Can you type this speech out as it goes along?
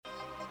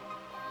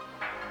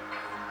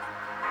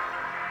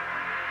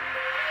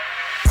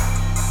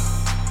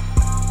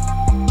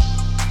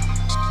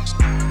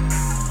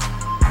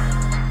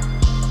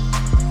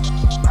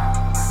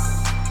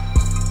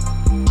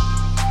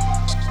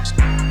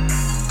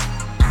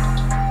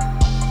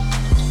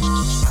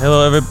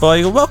Hello,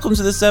 everybody. Welcome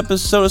to this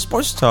episode of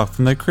Sports Talk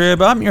from the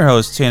Crib. I'm your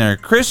host, Tanner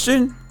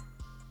Christian.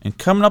 And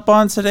coming up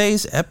on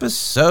today's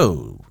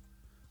episode,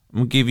 I'm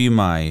going to give you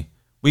my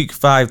Week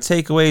 5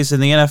 takeaways in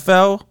the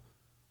NFL.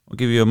 I'll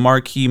give you a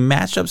marquee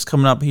matchups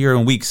coming up here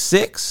in Week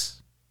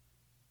 6.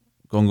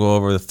 Going to go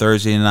over the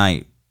Thursday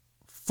night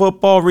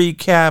football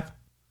recap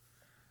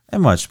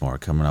and much more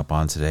coming up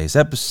on today's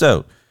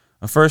episode.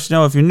 First,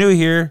 if you're new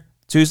here,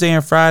 Tuesday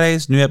and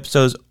Fridays, new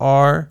episodes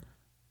are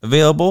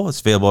available.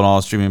 It's available on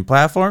all streaming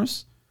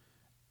platforms.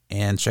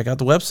 And check out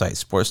the website,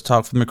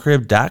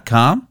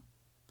 sportstalkfromthecrib.com,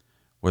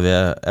 where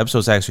the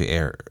episodes actually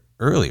air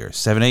earlier,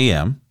 7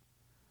 a.m.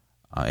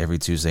 Every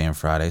Tuesday and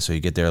Friday. So you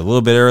get there a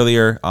little bit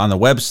earlier on the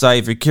website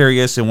if you're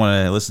curious and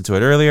want to listen to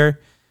it earlier.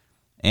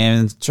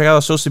 And check out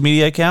our social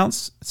media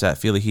accounts. It's at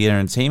Feel the Heat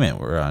Entertainment.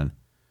 We're on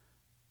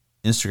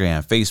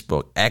Instagram,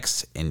 Facebook,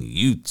 X, and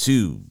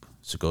YouTube.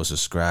 So go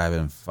subscribe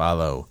and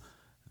follow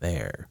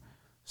there.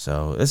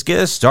 So let's get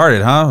it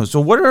started, huh? So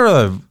what are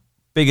the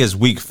biggest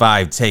Week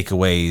 5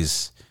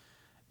 takeaways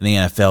in the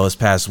NFL this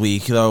past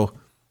week?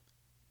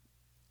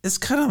 It's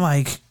kind of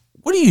like,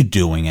 what are you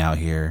doing out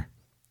here?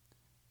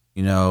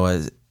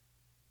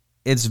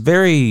 It's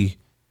very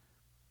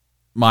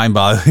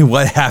mind-boggling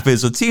what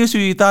happens with teams who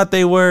you thought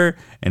they were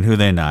and who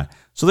they're not.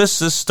 So let's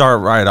just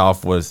start right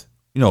off with,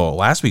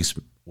 last week's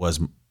was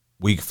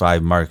Week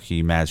 5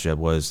 marquee matchup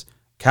was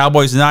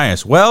Cowboys and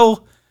Niners.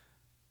 Well,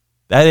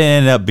 that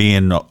ended up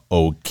being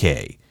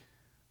okay.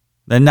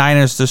 The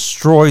Niners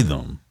destroyed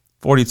them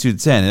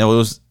 42-10. It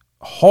was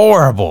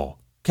horrible.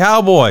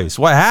 Cowboys,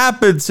 what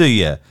happened to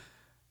you?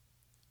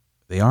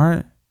 They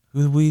aren't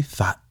who we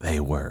thought they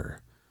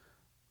were.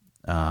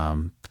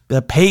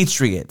 The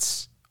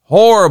Patriots,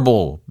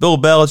 horrible. Bill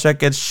Belichick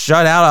gets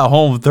shut out at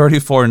home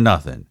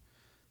 34-0.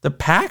 The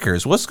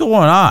Packers, what's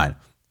going on?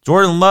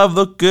 Jordan Love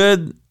looked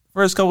good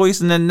first couple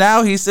weeks, and then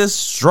now he's just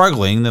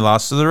struggling. They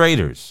lost to the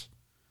Raiders.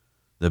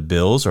 The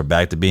Bills are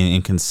back to being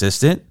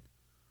inconsistent,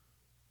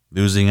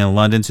 losing in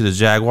London to the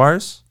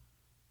Jaguars.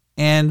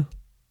 And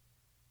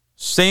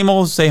same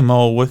old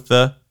with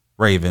the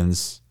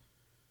Ravens.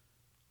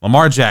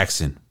 Lamar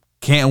Jackson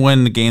can't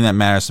win the game that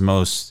matters the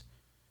most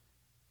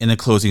in the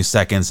closing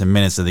seconds and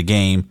minutes of the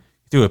game.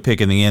 He threw a pick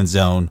in the end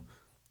zone,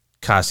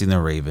 costing the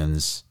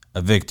Ravens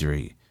a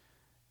victory.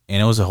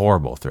 And it was a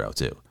horrible throw,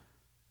 too.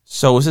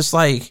 So it's just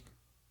like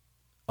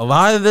a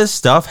lot of this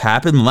stuff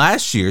happened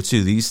last year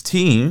to these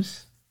teams.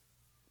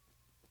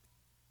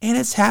 And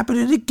it's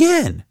happening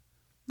again.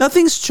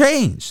 Nothing's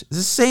changed. It's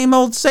the same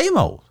old, same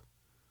old.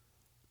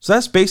 So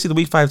that's basically the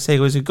Week 5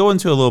 takeaways. We go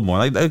into a little more.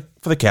 Like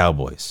for the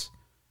Cowboys.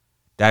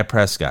 Dak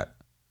Prescott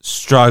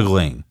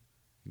struggling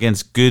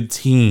against good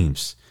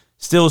teams.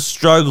 Still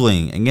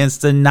struggling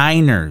against the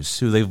Niners,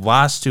 who they've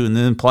lost to in the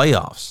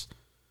playoffs.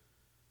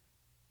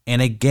 And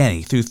again,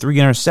 he threw 3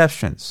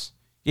 interceptions.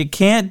 You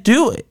can't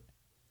do it.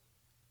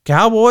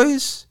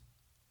 Cowboys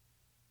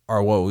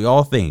are what we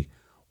all think.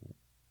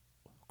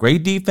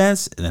 Great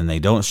defense, and then they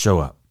don't show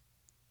up.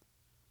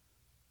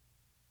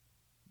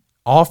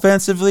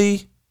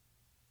 Offensively,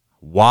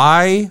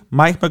 why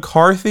Mike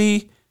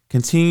McCarthy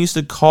continues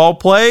to call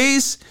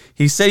plays?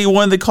 He said he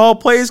wanted to call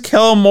plays.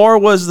 Kellen Moore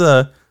was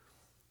the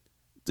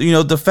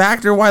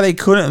factor why they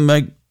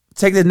couldn't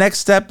take the next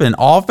step in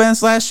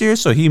offense last year.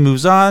 So he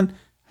moves on.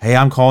 Hey,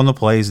 I'm calling the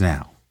plays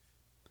now.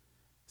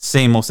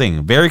 Same old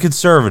thing. Very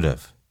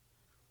conservative.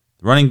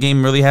 The running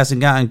game really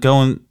hasn't gotten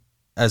going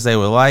as they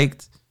would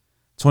like.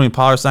 Tony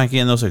Pollard's not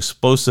getting those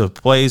explosive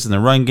plays in the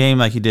run game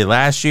like he did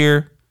last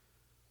year.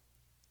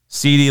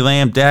 CeeDee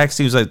Lamb, Dak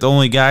seems like the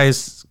only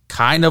guys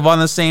kind of on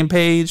the same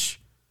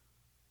page.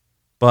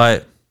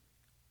 But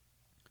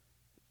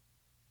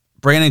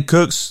Brandon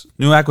Cooks,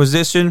 new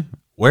acquisition,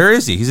 where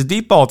is he? He's a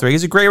deep ball threat.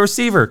 He's a great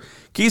receiver.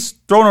 He's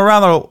thrown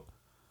around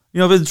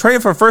been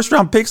traded for first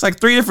round picks like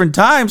 3 different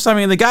times. I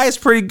mean, the guy is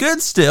pretty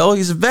good still.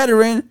 He's a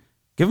veteran.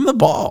 Give him the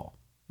ball.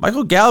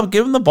 Michael Gallup,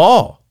 give him the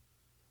ball.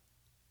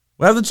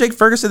 What happened to Jake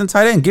Ferguson and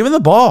tight end? Give him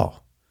the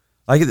ball.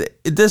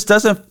 This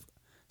doesn't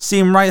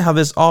seem right how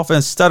this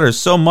offense stutters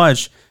so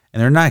much and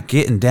they're not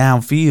getting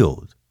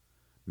downfield,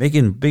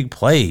 making big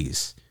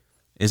plays.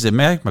 Is it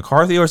Mike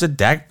McCarthy or is it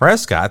Dak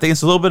Prescott? I think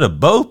it's a little bit of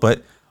both,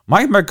 but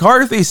Mike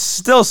McCarthy's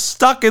still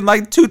stuck in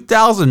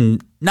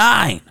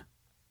 2009.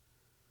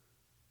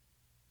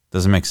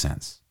 Doesn't make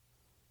sense.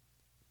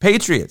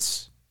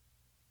 Patriots.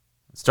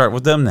 Let's start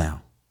with them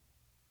now.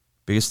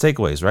 Biggest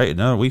takeaways, right?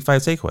 Another Week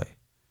 5 takeaway.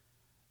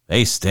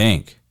 They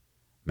stink.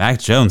 Mac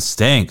Jones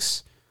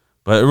stinks.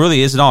 But it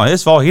really isn't all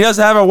his fault. He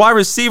doesn't have a wide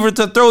receiver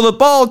to throw the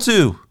ball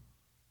to.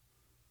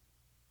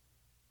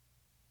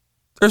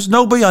 There's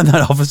nobody on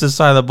that offensive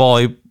side of the ball.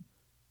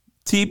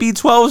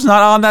 TB12 is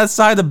not on that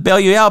side to bail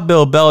you out,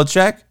 Bill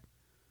Belichick.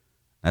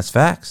 That's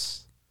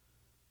facts.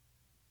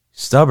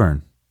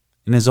 Stubborn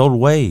in his old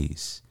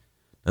ways.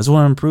 Doesn't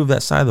want to improve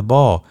that side of the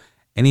ball.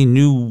 Any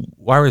new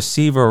wide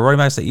receiver or running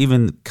backs that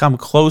even come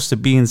close to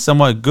being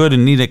somewhat good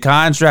and need a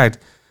contract,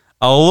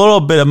 a little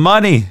bit of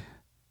money.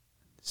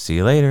 See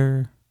you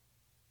later.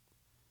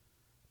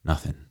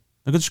 Nothing.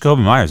 Look at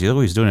Jacoby Myers. Look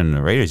what he's doing in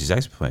the Raiders. He's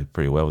actually played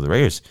pretty well with the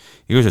Raiders.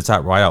 He was a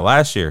top wideout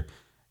last year.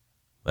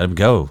 Let him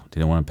go.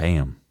 Didn't want to pay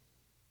him.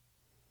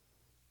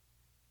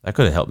 That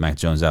could have helped Mac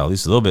Jones out at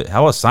least a little bit.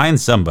 How about sign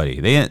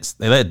somebody? They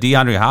let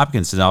DeAndre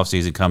Hopkins in the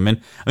offseason come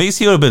in. At least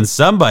he would have been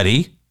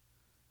somebody.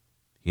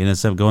 He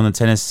ended up going to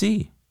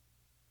Tennessee.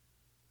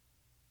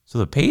 So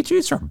the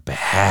Patriots are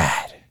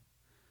bad.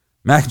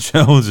 Mac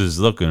Jones is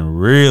looking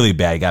really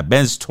bad. He got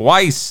benched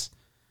twice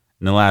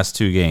in the last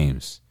 2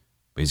 games.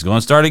 But he's going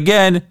to start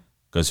again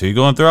because who are you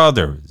going to throw out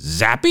there?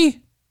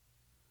 Zappy?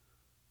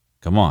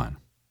 Come on.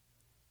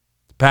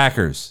 The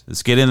Packers.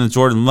 Let's get into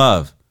Jordan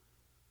Love.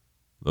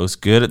 Looks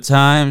good at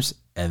times,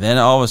 and then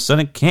all of a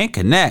sudden can't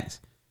connect.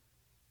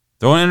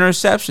 Throwing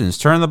interceptions,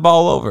 turning the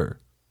ball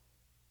over.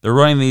 They're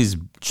running these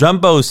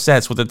jumbo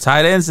sets with the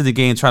tight ends in the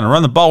game, trying to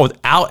run the ball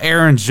without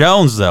Aaron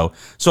Jones, though.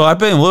 So I've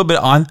been a little bit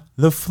on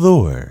the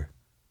floor.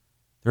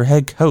 Their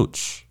head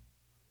coach.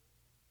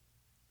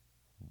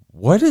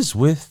 What is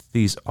with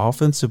these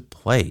offensive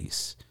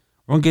plays?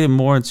 We're going to get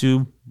more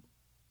into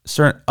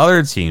certain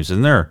other teams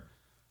and their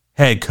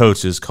head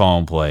coaches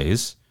calling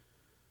plays.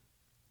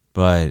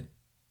 But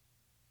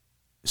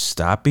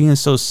stop being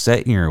so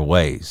set in your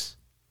ways.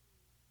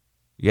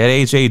 You had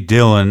A.J.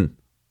 Dillon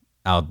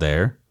out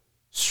there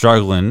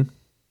struggling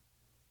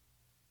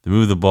to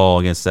move the ball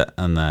against that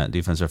on that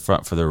defensive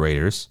front for the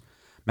Raiders.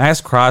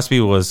 Max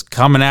Crosby was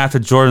coming after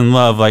Jordan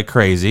Love like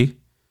crazy.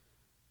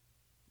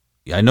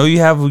 I know you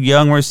have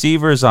young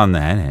receivers on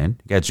that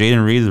end. You got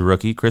Jaden Reed, the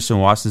rookie, Christian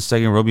Watson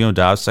second, Romeo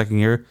Doubs second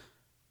year.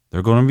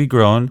 They're going to be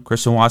growing.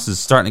 Christian Watson's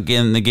starting to get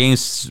in the game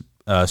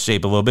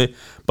shape a little bit.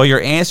 But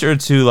your answer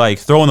to like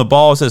throwing the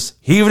ball is just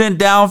heaving it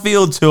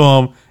downfield to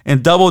him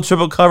in double,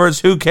 triple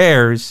coverage. Who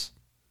cares?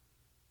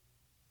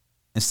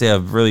 Instead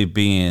of really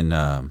being,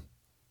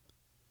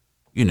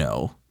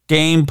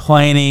 game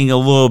planning a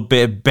little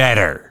bit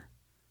better.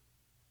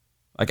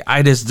 Like,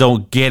 I just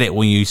don't get it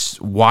when you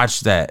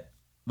watch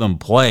them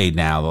play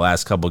now the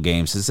last couple of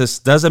games. It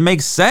just doesn't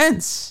make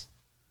sense.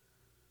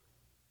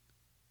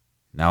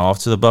 Now off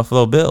to the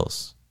Buffalo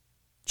Bills.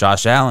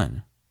 Josh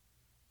Allen.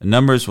 The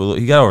numbers,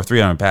 he got over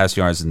 300 pass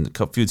yards and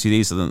a few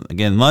TDs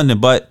again in London,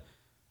 but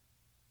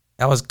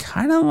that was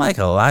kind of like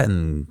a lot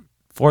in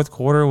fourth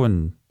quarter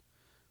when,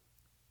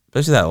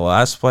 especially that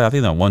last play, I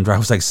think that one drive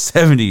was like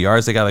 70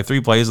 yards. They got like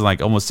 3 plays and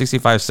like almost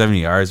 65, 70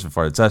 yards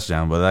before the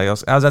touchdown, but I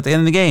was at the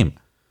end of the game.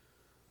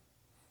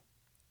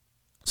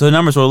 So the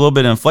numbers were a little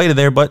bit inflated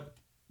there, but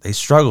they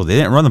struggled. They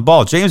didn't run the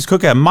ball. James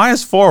Cook had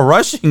 -4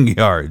 rushing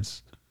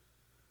yards.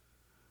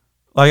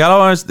 Like, I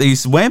don't understand.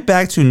 They went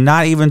back to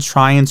not even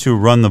trying to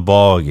run the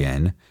ball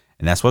again,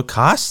 and that's what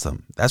cost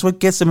them. That's what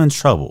gets them in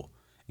trouble.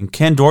 And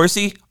Ken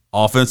Dorsey,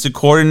 offensive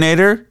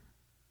coordinator,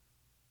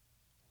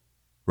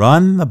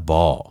 run the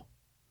ball.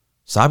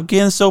 Stop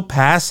getting so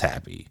pass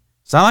happy.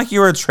 It's not like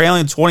you were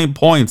trailing 20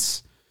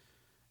 points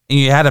and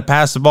you had to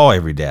pass the ball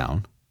every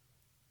down.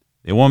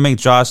 They want to make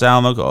Josh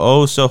Allen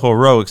look so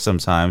heroic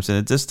sometimes, and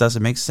it just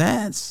doesn't make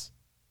sense.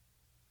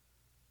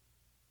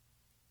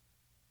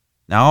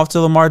 Now off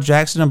to Lamar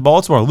Jackson in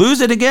Baltimore.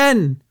 Lose it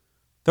again.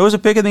 Throws a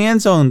pick in the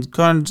end zone,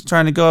 trying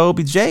to go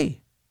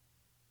OBJ.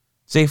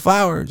 Zay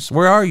Flowers,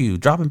 where are you?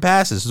 Dropping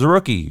passes. It's a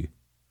rookie.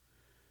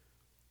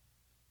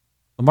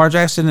 Lamar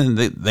Jackson,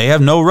 they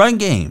have no run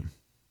game.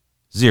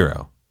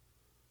 0.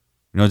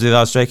 They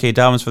lost J.K.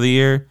 Dobbins for the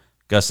year.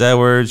 Gus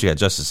Edwards, you got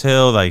Justice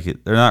Hill. Like,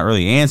 they're not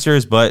really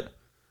answers, but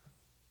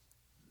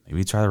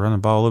maybe try to run the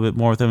ball a little bit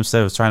more with them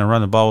instead of trying to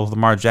run the ball with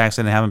Lamar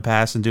Jackson and have him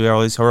pass and do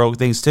all these heroic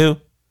things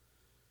too.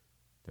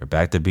 They're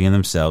back to being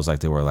themselves like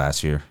they were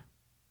last year.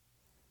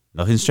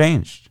 Nothing's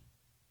changed.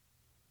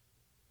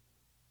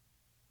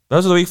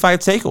 Those are the Week 5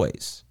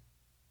 takeaways.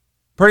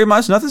 Pretty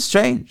much nothing's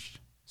changed.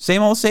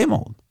 Same old, same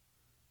old.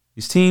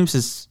 These teams,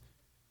 it's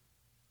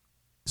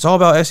all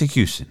about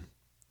execution.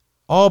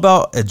 All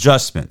about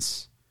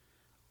adjustments.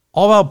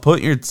 All about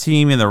putting your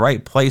team in the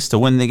right place to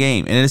win the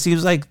game. And it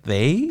seems like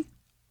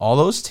all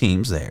those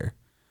teams there,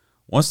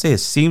 it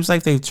seems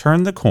like they've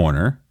turned the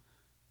corner,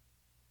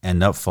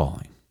 end up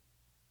falling.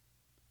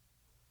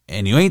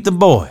 And you ain't the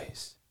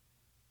boys.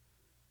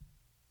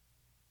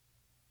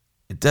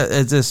 It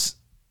just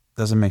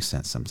doesn't make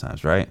sense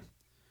sometimes, right?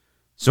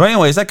 So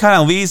anyways, that kind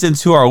of leads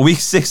into our Week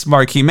 6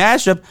 marquee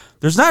matchup.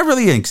 There's not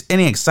really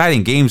any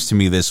exciting games to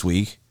me this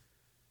week.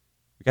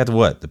 We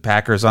got the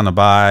Packers on a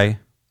bye.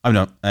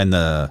 And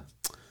the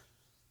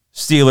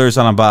Steelers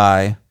on a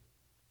bye.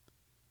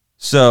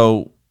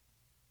 So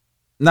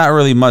not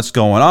really much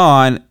going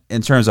on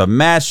in terms of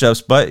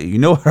matchups, but you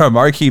know what our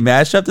marquee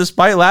matchup,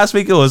 despite last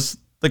week it was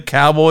the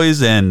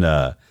Cowboys and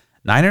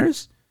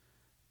Niners,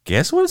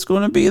 guess what it's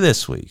going to be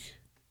this week?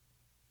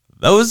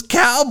 Those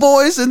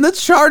Cowboys and the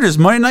Chargers,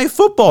 Monday Night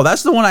Football.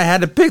 That's the one I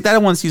had to pick.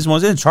 That one season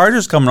was in.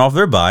 Chargers coming off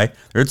their bye.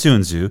 They're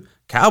 2-2.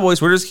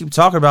 Cowboys, we're just keep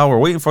talking about. We're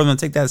waiting for them to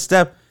take that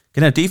step.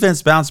 Can that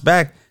defense bounce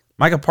back?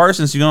 Micah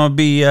Parsons, you going to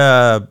be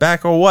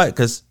back or what?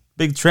 Because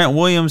big Trent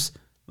Williams,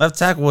 left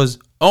tackle, was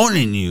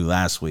owning you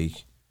last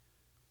week.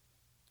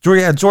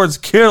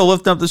 George Kittle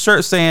lifting up the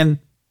shirt saying,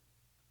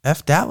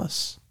 F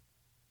Dallas.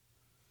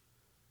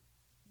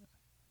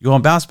 You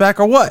going to bounce back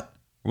or what?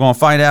 We're going to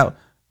find out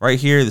right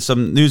here. There's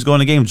some news going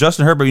to the game.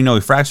 Justin Herbert, he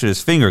fractured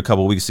his finger a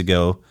couple weeks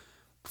ago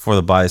before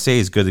the bye. They say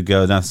he's good to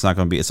go. Nothing's not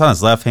going to be. It's on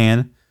his left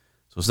hand,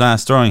 so it's not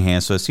his throwing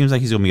hand. So it seems like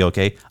he's going to be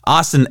okay.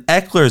 Austin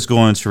Eckler is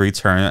going to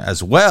return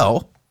as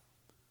well.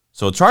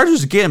 So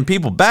Chargers are getting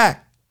people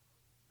back.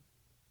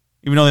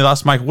 Even though they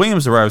lost Mike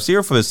Williams, the wide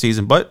receiver, for this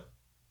season, but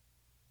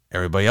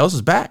everybody else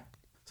is back.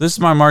 So this is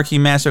my marquee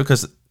matchup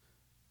because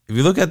if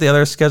you look at the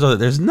other schedule,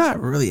 there's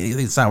not really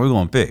anything that's not we're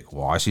going to pick.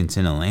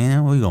 Washington,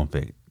 Atlanta, what are we going to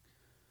pick?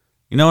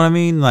 You know what I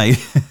mean? Like,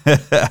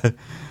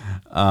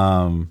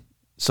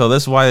 so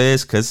that's why it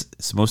is, because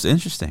it's the most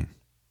interesting.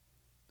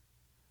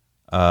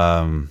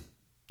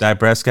 Dak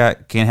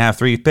Prescott can't have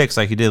 3 picks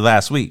like he did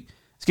last week.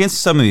 Let's get into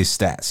some of these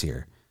stats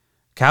here.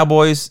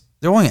 Cowboys,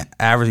 they're only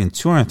averaging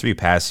 203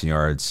 passing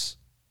yards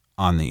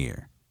on the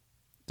year.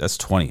 That's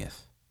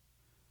 20th.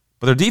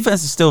 But their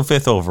defense is still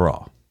 5th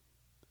overall.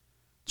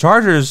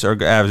 Chargers are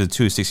averaging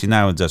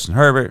 269 with Justin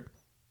Herbert.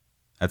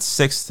 That's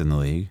 6th in the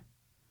league.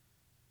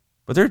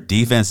 But their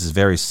defense is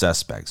very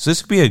suspect. So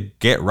this could be a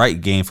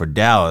get-right game for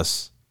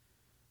Dallas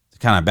to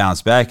kind of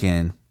bounce back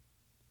in.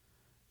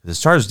 The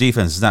Chargers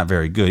defense is not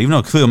very good. Even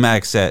though Khalil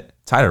Mack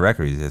tied a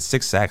record. He had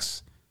 6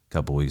 sacks a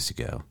couple weeks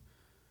ago.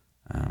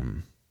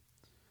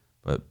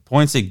 But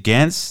points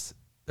against,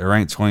 they're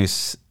ranked 20.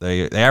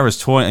 They average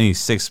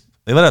 26.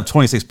 They let up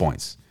 26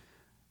 points.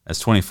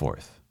 That's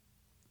 24th.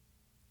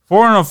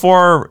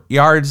 404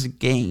 yards a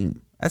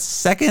game. That's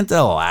second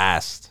to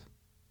last.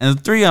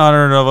 And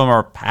 300 of them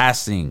are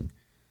passing.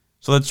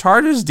 So the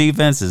Chargers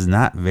defense is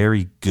not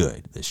very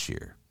good this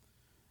year.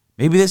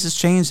 Maybe this has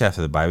changed after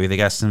the bye week. They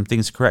got some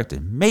things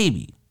corrected.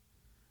 Maybe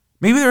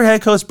their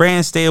head coach,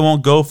 Brandon Staley,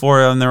 won't go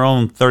for it on their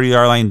own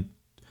 30-yard line.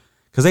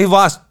 Because they've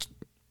lost.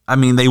 I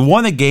mean, they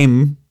won the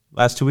game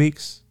last 2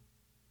 weeks.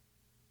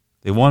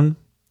 They won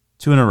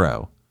 2 in a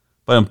row.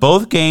 But in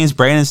both games,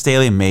 Brandon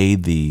Staley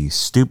made the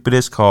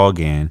stupidest call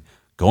again,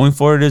 going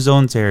for it his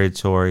own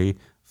territory,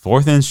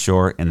 4th and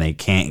short, and they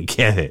can't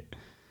get it.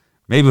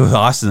 Maybe with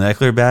Austin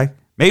Eckler back,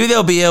 maybe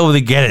they'll be able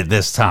to get it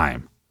this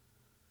time.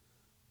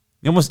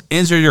 You almost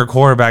injured your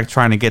quarterback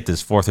trying to get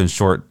this 4th and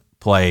short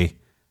play a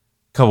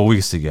couple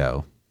weeks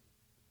ago.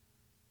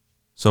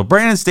 So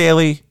Brandon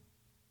Staley,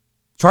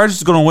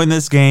 Chargers are going to win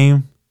this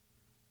game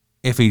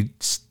if he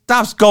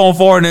stops going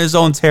for it in his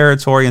own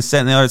territory and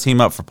setting the other team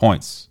up for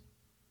points.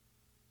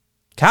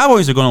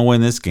 Cowboys are going to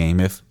win this game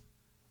if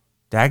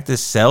Dak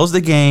just sells the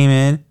game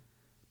in,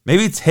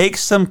 maybe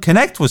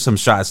connect with some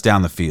shots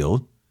down the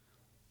field,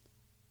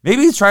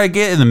 maybe try to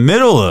get in the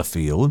middle of the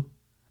field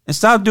and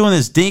stop doing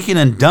this dinking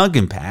and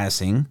dunking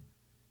passing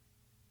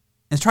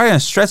and try to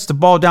stretch the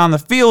ball down the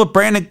field with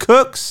Brandon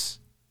Cooks,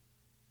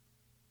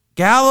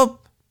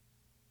 Gallup,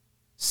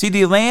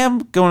 CeeDee Lamb,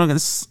 going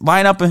to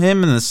line up with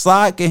him in the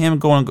slot, get him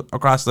going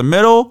across the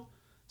middle,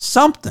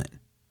 something.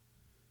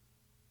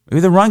 Maybe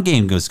the run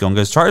game goes going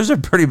because Chargers are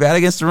pretty bad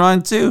against the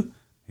run too.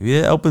 Maybe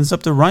it opens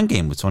up the run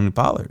game with Tony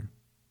Pollard.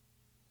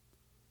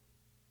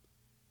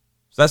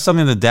 So that's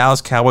something the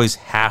Dallas Cowboys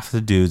have to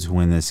do to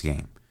win this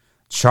game.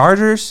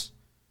 Chargers,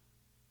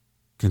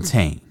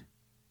 contain.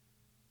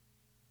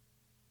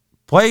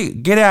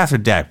 Get after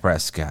Dak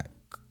Prescott.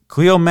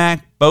 Khalil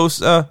Mack,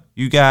 Bosa,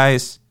 you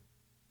guys,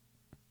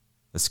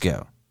 let's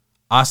go.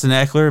 Austin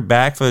Eckler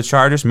back for the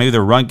Chargers. Maybe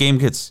the run game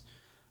gets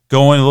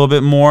going a little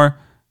bit more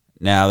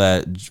now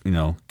that,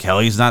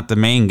 Kelly's not the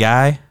main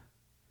guy.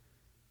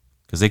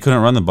 Because they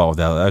couldn't run the ball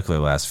without Eckler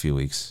the last few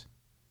weeks.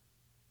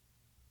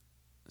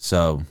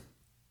 So,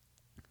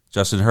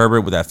 Justin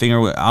Herbert with that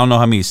finger, I don't know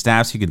how many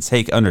snaps he can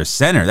take under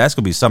center. That's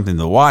going to be something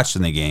to watch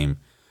in the game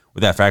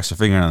with that fractured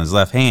finger on his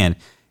left hand.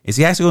 Is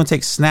he actually going to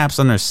take snaps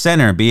under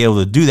center and be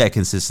able to do that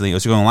consistently? Or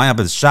is he going to line up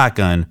as a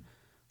shotgun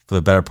for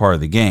the better part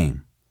of the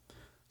game?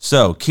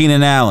 So,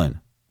 Keenan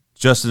Allen,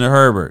 Justin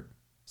Herbert,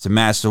 it's a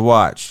match to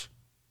watch.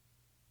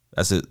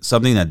 That's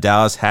something that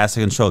Dallas has to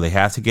control. They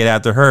have to get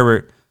after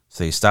Herbert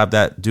so they stop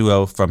that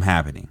duo from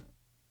happening.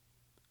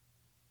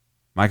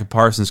 Micah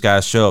Parsons got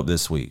to show up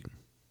this week.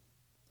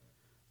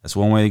 That's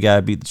one way they got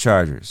to beat the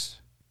Chargers.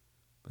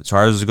 The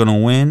Chargers are going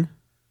to win.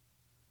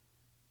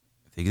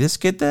 If they just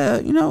get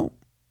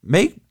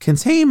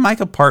contain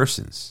Micah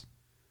Parsons.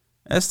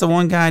 That's the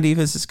one guy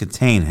defense is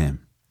contain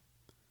him.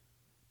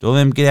 Don't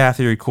let him get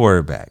after your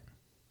quarterback.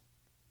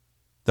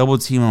 Double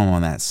team him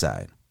on that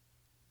side.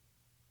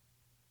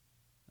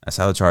 That's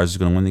how the Chargers are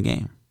going to win the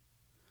game.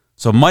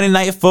 So Monday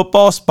Night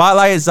Football,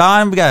 spotlight is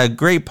on. We got a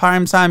great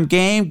primetime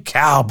game.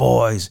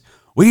 Cowboys.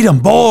 We them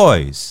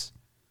boys.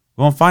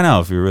 We won't find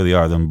out if you really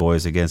are them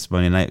boys against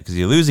Monday night because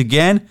you lose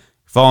again. You're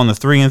falling to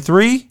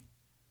 3-3.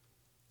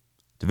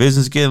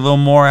 Division's getting a little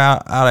more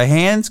out of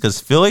hands because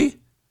Philly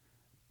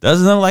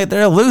doesn't look like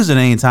they're losing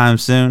anytime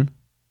soon.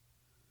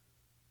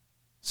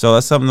 So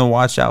that's something to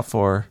watch out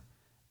for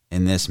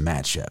in this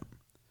matchup.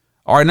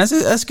 All right,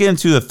 let's get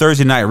into the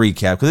Thursday night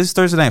recap because these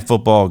Thursday night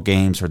football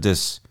games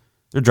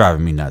they're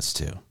driving me nuts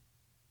too.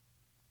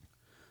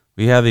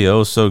 We have the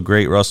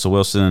oh-so-great Russell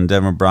Wilson and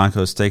Denver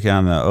Broncos taking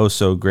on the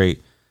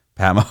oh-so-great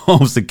Pat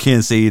Mahomes, the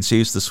Kansas City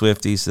Chiefs, the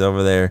Swifties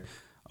over there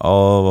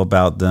all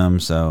about them.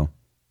 So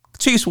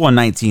Chiefs won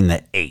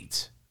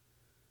 19-8.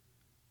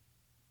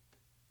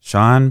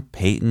 Sean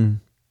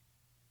Payton,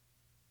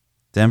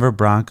 Denver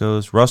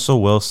Broncos,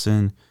 Russell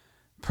Wilson.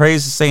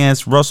 Praise the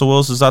Saints. Russell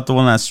Wilson's not the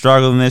one that's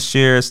struggling this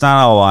year. It's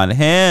not all on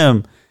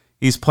him.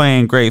 He's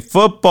playing great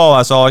football.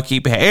 That's all I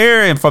keep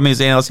hearing from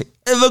these analysts.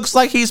 It looks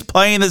like he's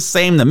playing the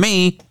same to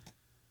me.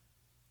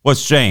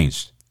 What's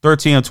changed?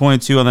 13 of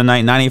 22 on the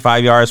night,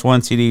 95 yards,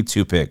 1 TD,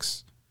 2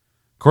 picks.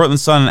 Cortland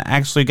Sutton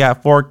actually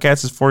got 4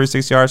 catches,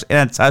 46 yards,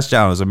 and a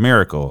touchdown. It was a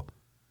miracle.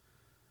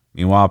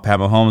 Meanwhile, Pat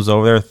Mahomes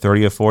over there,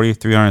 30 of 40,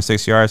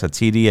 306 yards, a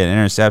TD, an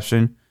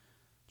interception.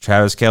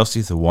 Travis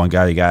Kelce, the one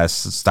guy you got to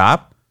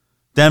stop.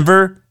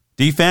 Denver,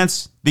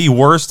 defense, the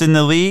worst in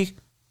the league.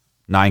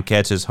 9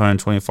 catches,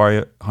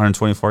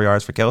 124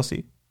 yards for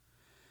Kelce.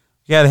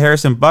 You had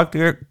Harrison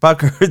Butker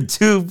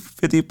 2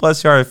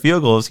 50-plus yard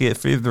field goals. He hit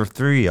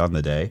 3 on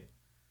the day.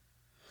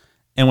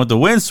 And with the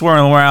wind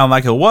swirling around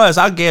like it was,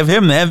 I'll give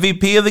him the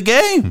MVP of the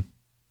game.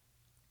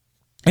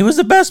 He was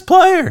the best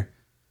player.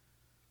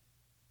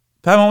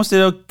 Pat Mahomes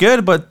did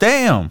good, but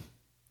damn.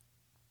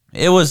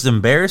 It was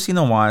embarrassing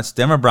to watch.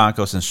 Denver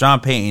Broncos and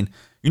Sean Payton.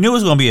 You knew it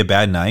was going to be a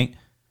bad night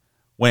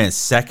when it's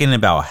second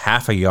about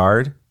half a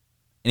yard.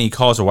 And he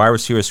calls a wide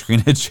receiver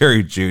screen at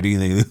Jerry Jeudy,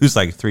 and they lose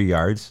like 3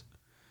 yards.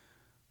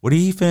 What did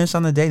he finish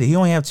on the day? Did he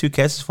only have 2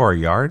 catches for a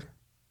yard?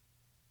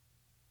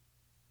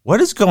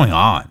 What is going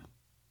on?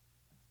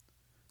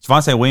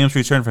 Javonte Williams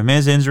returned from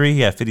his injury. He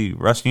had 52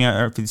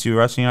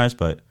 rushing yards,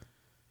 but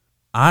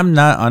I'm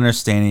not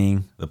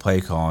understanding the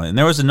play calling. And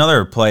there was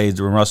another play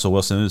during Russell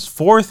Wilson. It was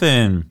 4th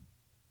and,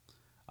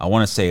 I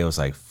want to say it was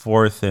like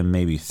 4th and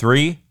maybe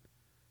 3.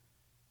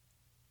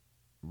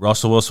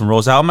 Russell Wilson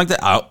rolls out. I'm like,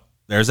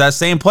 there's that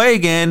same play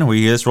again where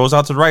he just rolls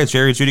out to the right.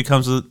 Jerry Jeudy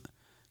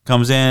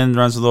comes in,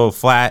 runs a little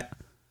flat,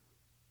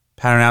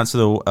 pattern out to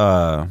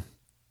the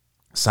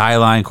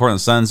sideline.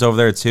 Cortland Sutton's over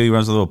there too. He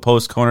runs a little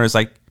post corner. It's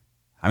like,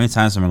 how many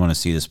times am I going to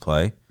see this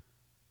play?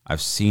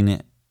 I've seen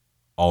it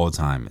all the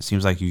time. It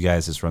seems like you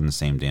guys just run the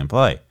same damn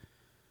play.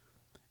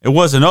 It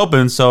wasn't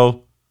open,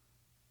 so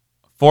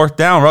 4th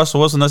down,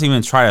 Russell Wilson doesn't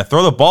even try to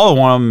throw the ball to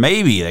one of them.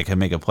 Maybe they can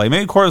make a play.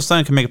 Maybe Cortland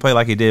Sutton can make a play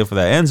like he did for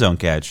that end zone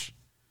catch.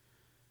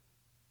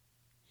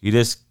 He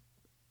just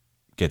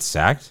gets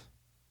sacked,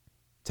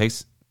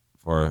 takes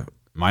for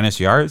minus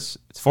yards.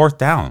 It's 4th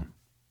down.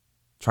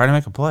 Try to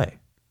make a play.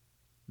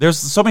 There's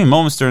so many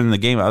moments during the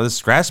game I was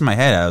scratching my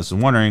head. I was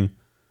wondering,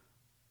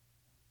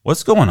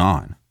 what's going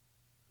on?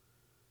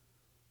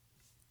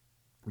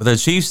 But the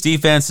Chiefs'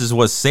 defense is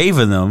what's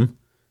saving them,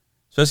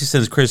 especially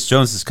since Chris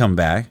Jones has come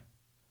back.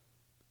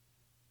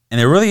 And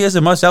there really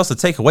isn't much else to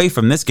take away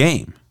from this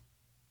game.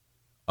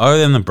 Other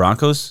than the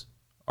Broncos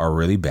are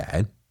really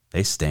bad.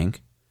 They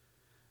stink.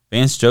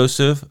 Vance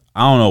Joseph,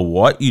 I don't know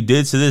what you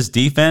did to this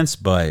defense,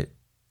 but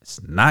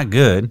it's not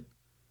good.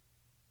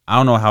 I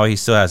don't know how he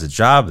still has a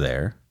job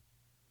there.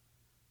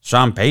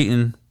 Sean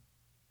Payton,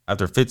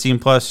 after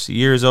 15-plus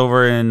years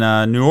over in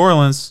New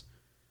Orleans,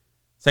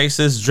 takes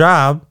this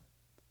job,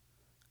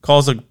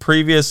 calls a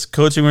previous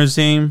coaching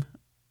regime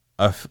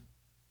a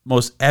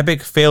most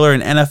epic failure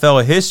in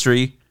NFL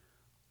history.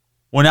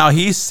 Well, now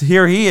he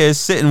is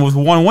sitting with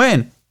 1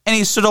 win, and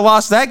he should have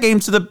lost that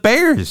game to the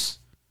Bears.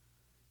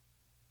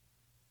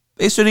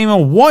 They shouldn't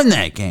even won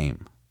that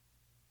game.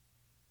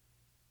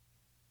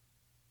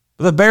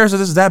 But the Bears are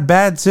just that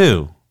bad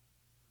too.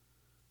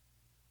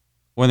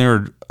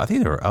 When I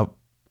think they were up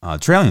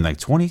trailing like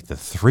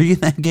 20-3 in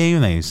that game,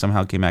 and they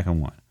somehow came back and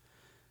won.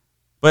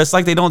 But it's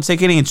like they don't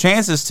take any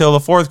chances till the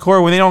 4th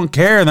quarter when they don't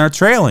care and they're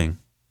trailing.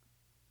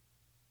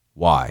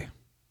 Why?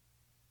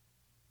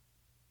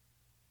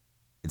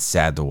 It's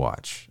sad to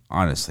watch,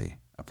 honestly.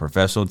 A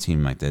professional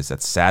team like this,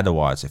 that's sad to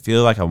watch. I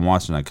feel like I'm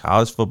watching a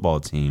college football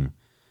team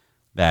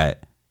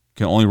that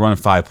can only run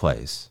 5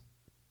 plays.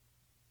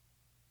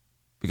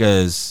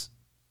 Because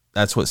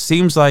that's what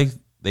seems like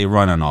they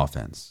run on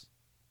offense.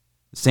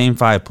 Same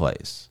 5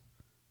 plays.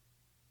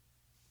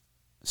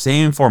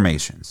 Same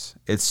formations.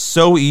 It's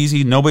so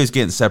easy. Nobody's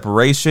getting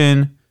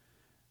separation.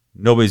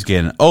 Nobody's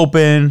getting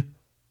open.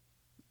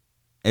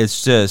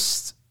 It's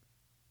just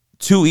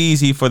too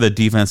easy for the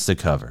defense to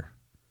cover.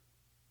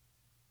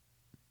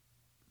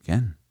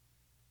 Again,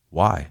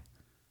 why?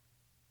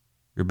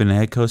 You've been a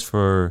head coach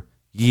for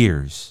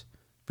years.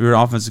 If you were an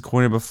offensive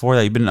coordinator before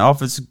that, you've been an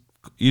offensive.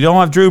 You don't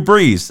have Drew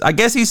Brees. I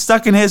guess he's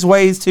stuck in his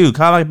ways too,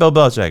 kind of like Bill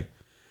Belichick.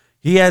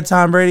 He had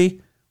Tom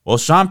Brady. Well,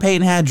 Sean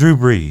Payton had Drew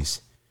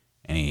Brees,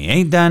 and he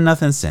ain't done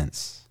nothing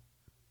since.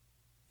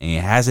 And he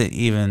hasn't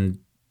even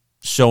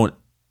shown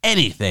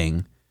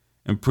anything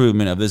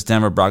improvement of this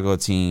Denver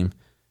Broncos team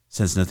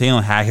since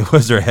Nathaniel Hackett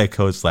was their head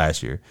coach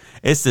last year.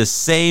 It's the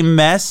same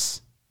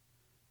mess.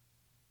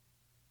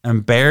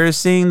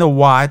 Embarrassing to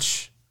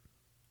watch.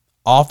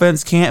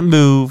 Offense can't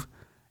move.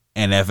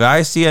 And if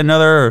I see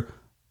another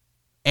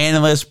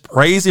analyst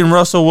praising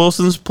Russell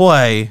Wilson's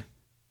play,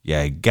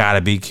 you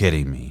gotta be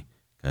kidding me.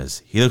 Because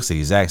he looks the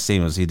exact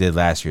same as he did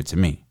last year to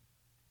me.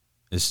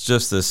 It's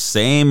just the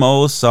same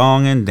old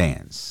song and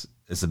dance.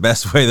 It's the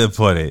best way to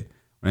put it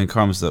when it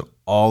comes to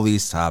all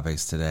these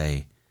topics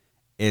today.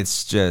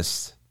 it's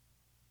just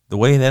the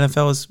way the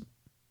NFL is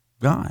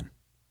gone.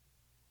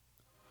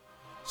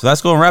 So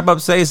that's going to wrap up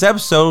today's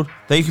episode.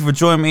 Thank you for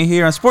joining me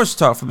here on Sports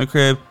Talk from the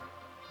Crib.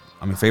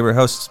 I'm your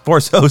favorite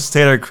sports host,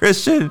 Taylor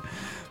Christian.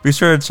 Be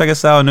sure to check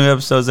us out on new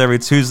episodes every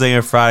Tuesday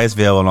and Friday. It's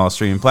available on all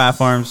streaming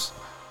platforms.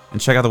 And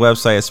check out the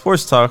website at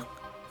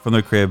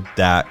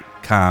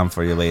sportstalkfromthecrib.com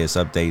for your latest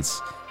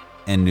updates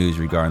and news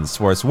regarding the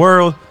sports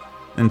world.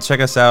 And check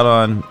us out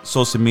on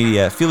social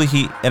media at Philly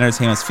Heat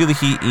Entertainment. It's Philly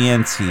Heat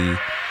ENT.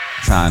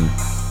 It's on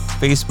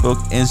Facebook,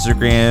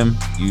 Instagram,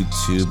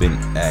 YouTube,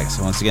 and X.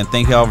 So once again,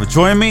 thank you all for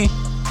joining me.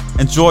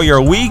 Enjoy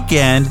your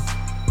weekend.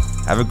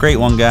 Have a great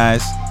one,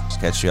 guys.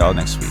 Catch you all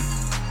next week.